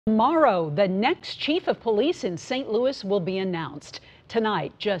Tomorrow, the next chief of police in St. Louis will be announced.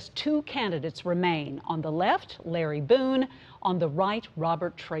 Tonight, just two candidates remain. On the left, Larry Boone. On the right,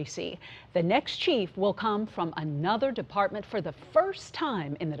 Robert Tracy. The next chief will come from another department for the first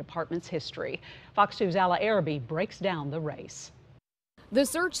time in the department's history. Fox News' Ala Arabi breaks down the race. The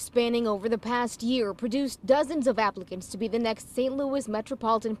search spanning over the past year produced dozens of applicants to be the next St. Louis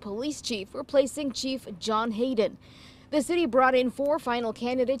Metropolitan Police Chief, replacing Chief John Hayden. The city brought in 4 final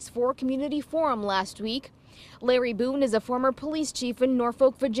candidates for a community forum last week. Larry Boone is a former police chief in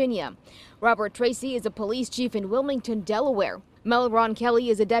Norfolk, Virginia. Robert Tracy is a police chief in Wilmington, Delaware. Melron Kelly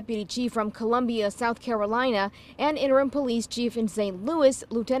is a deputy chief from Columbia, South Carolina, and interim police chief in St. Louis,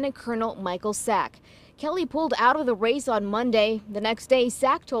 Lieutenant Colonel Michael Sack. Kelly pulled out of the race on Monday. The next day,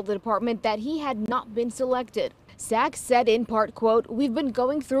 Sack told the department that he had not been selected. Sack said in part, quote, "We've been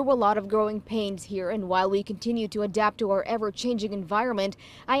going through a lot of growing pains here, and while we continue to adapt to our ever-changing environment,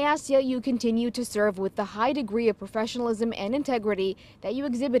 I ask that you continue to serve with the high degree of professionalism and integrity that you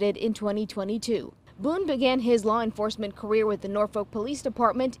exhibited in 2022. Boone began his law enforcement career with the Norfolk Police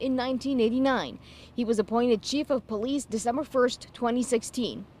Department in 1989. He was appointed chief of police December 1st,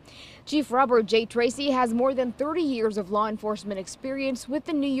 2016. Chief Robert J. Tracy has more than 30 years of law enforcement experience with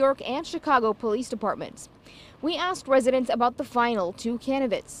the New York and Chicago police departments. We asked residents about the final 2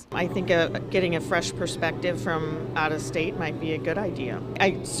 candidates. I think getting a fresh perspective from out of state might be a good idea.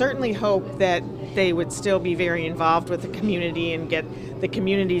 I certainly hope that they would still be very involved with the community and get the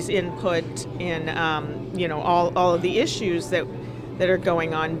community's input in all of the issues that are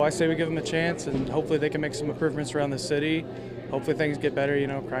going on. Well, I say we give them a chance, and hopefully they can make some improvements around the city. Hopefully things get better,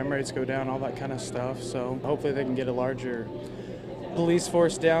 crime rates go down, all that kind of stuff. So hopefully they can get a larger police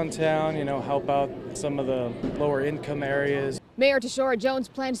force downtown, help out some of the lower income areas. Mayor Tashara Jones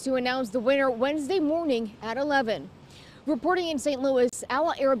plans to announce the winner Wednesday morning at 11. Reporting in St. Louis,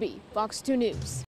 Ala Arabi, Fox 2 News.